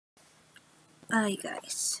Alright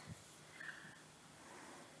guys,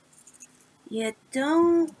 yeah,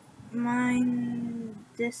 don't mind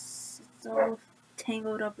this, it's all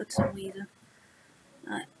tangled up for some reason.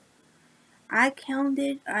 I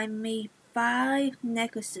counted, I made 5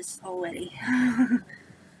 necklaces already.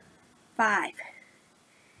 5.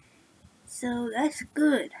 So that's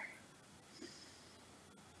good.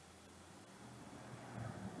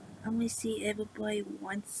 Let me see, everybody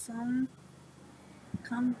wants some.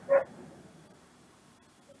 Come.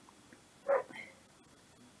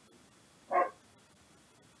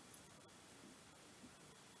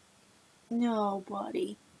 No,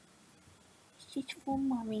 buddy. It's just for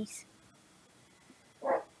mummies.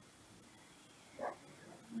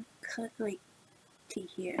 Cut right to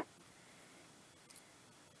here.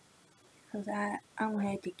 Because I'm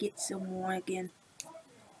gonna have to get some more again.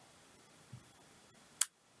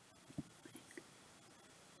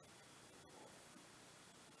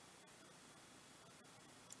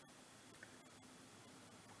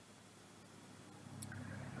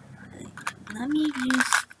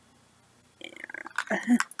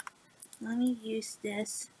 Let me use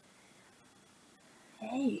this.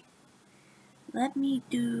 Hey, let me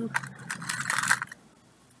do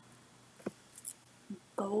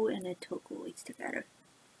gold and a turquoise together.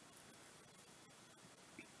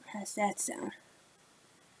 How's that sound?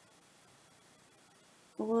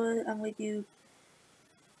 Or I'm gonna do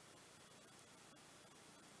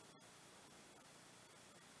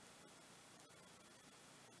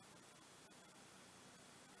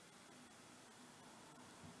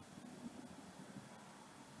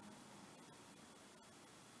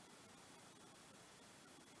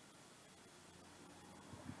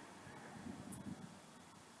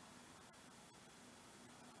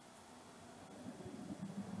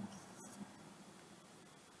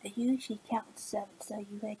I usually count 7, so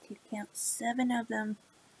you had to count 7 of them.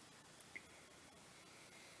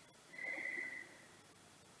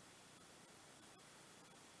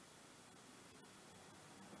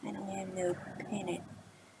 I don't have no pennant,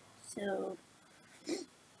 so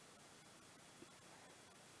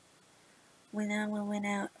when I went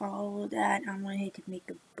out all of that, I'm gonna have to make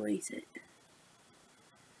a bracelet.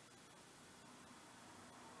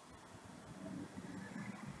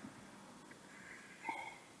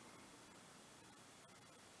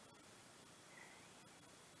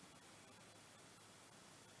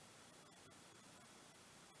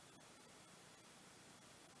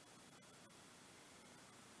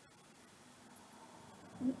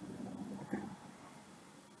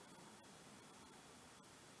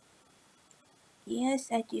 Yes,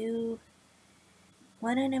 I do.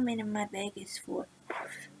 One of them in my bag is for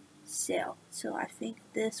sale, so I think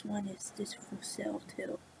this one is just for sale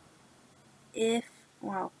too.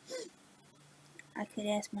 Well, I could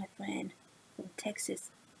ask my friend from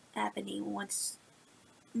Texas Avenue wants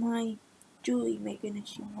my jewelry making and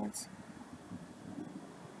she wants.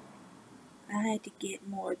 I had to get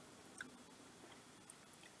more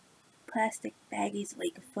plastic baggies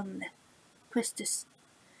like from the Crystal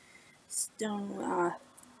Stone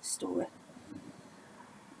store.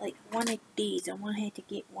 Like one of these. I want her to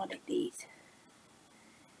get one of these.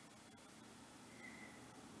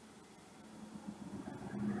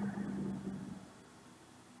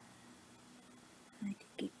 I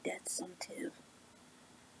could get that some too.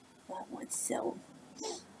 If I want to sell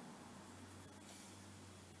them.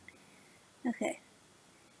 Okay.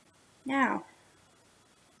 Now,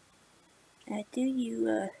 after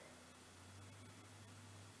you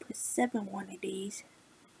put 7 one of these,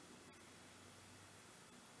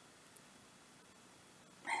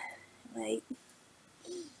 right?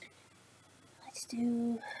 Let's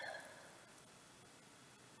do.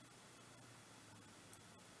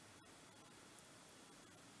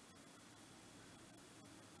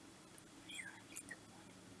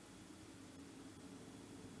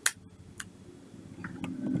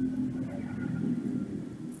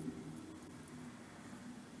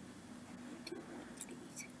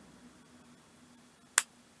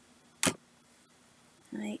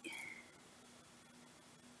 Right.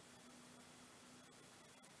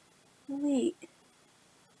 Wait.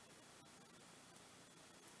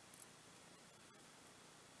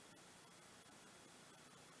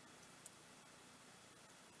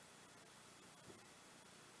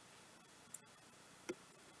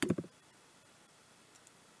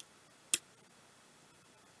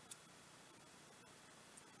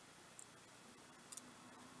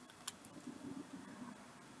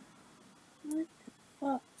 What the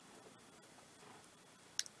fuck?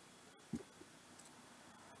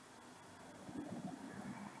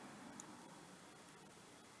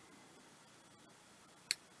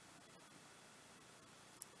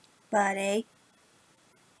 Buddy.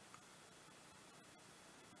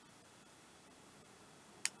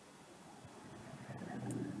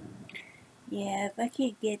 Yeah, if I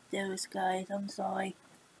can't get those guys, I'm sorry.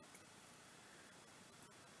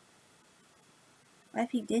 I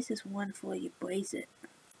think this is one for your bracelet.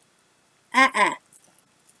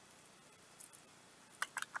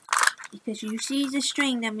 Because you see the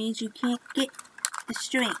string, that means you can't get the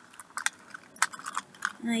string.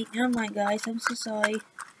 Alright, never mind guys, I'm so sorry.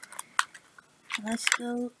 Let's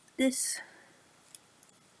go this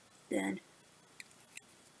then.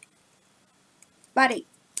 Buddy!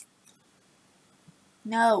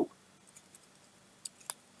 No!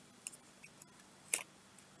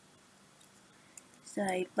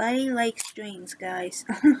 Sorry, Buddy likes strings, guys.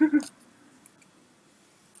 Try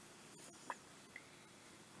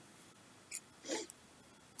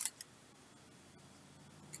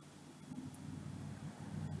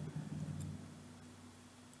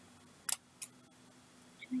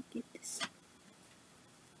to get this.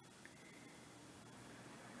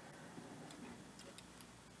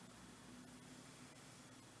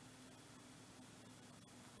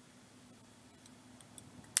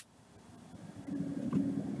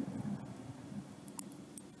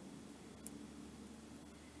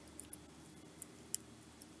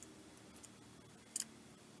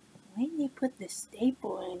 Why didn't they put the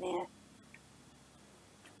staple in there?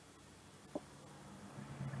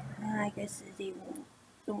 I guess they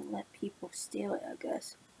don't let people steal it, I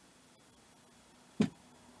guess.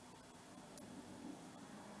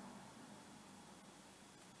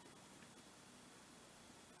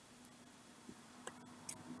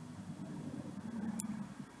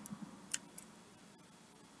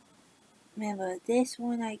 Remember, this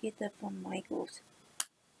one I get that from Michael's.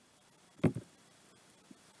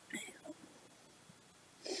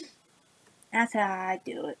 That's how I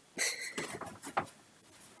do it.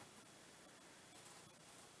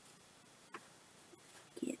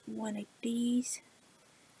 Get one of these.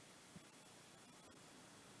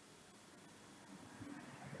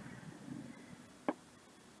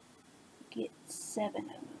 Get 7 of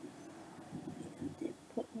them. And then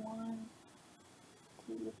put 1,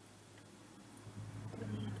 2, 3.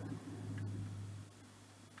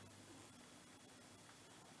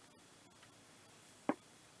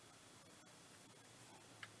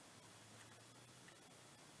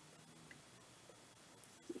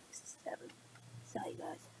 6, 7. Sorry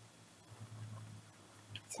guys.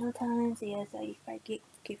 Sometimes, yes, I get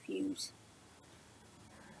confused.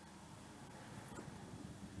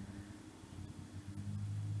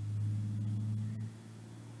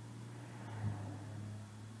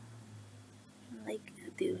 I like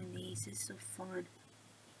doing these, it's so fun.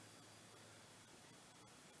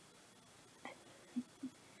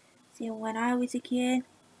 See, when I was a kid,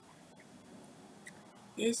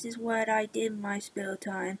 this is what I did in my spare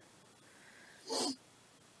time.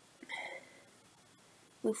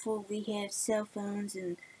 Before we had cell phones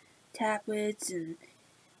and tablets and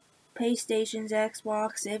PlayStations,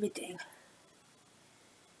 Xbox, everything.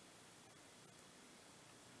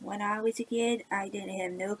 When I was a kid, I didn't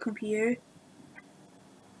have no computer.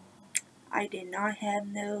 I did not have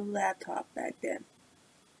no laptop back then.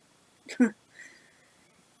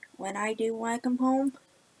 When I do want to come home,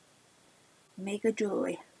 make a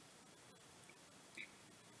jewelry.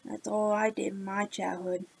 That's all I did in my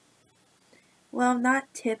childhood. Well,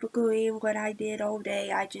 not typically what I did all day.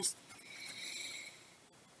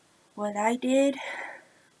 What I did,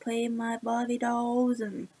 play my Barbie dolls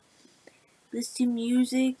and listen to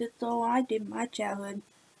music. That's all I did in my childhood.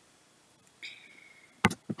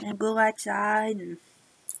 And go outside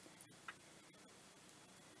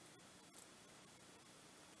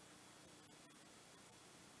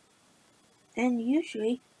and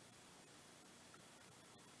usually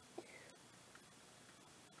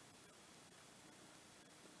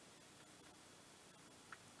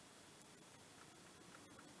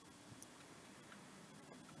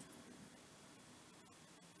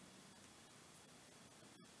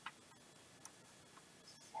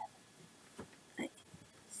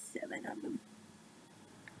seven of them.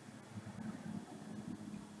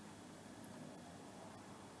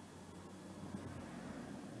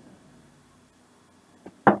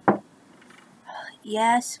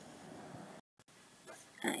 Yes.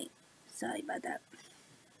 Sorry about that.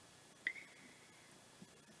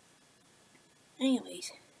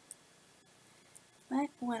 Anyways, back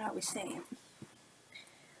to what I was saying.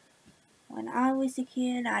 When I was a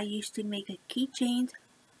kid, I used to make a keychain.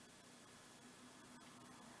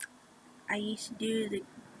 I used to do the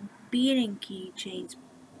beading keychains.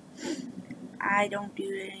 I don't do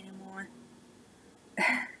that anymore.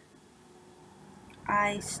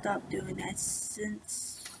 I stopped doing that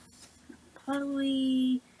since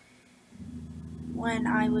probably when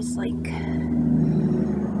I was like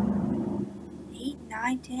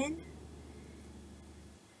 9, 10.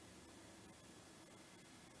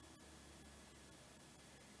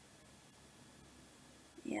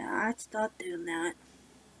 Yeah, I'd start doing that.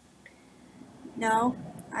 No,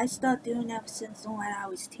 I started doing that since when I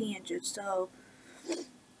was a teenager, so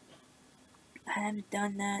I haven't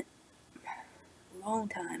done that a long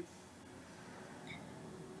time.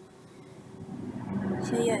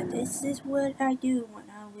 So yeah, this is what I do when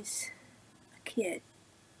I was a kid.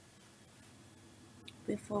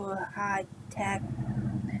 Before high tech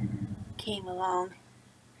came along.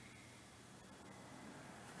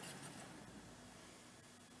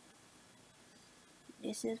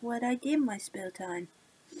 This is what I did in my spare time.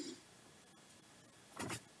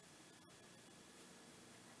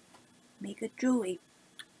 Make a jewelry.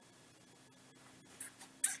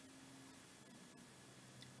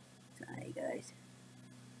 Sorry guys.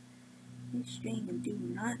 This string do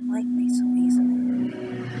not like me so easily.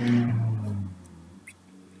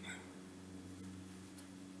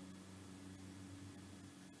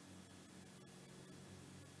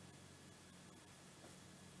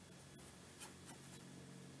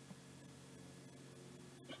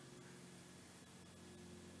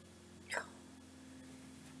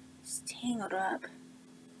 It's tangled up.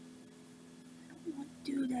 I don't want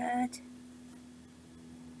to do that.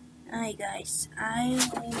 Alright guys, I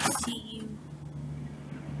will see you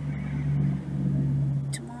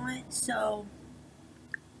tomorrow, so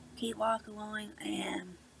keep walking along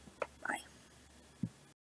and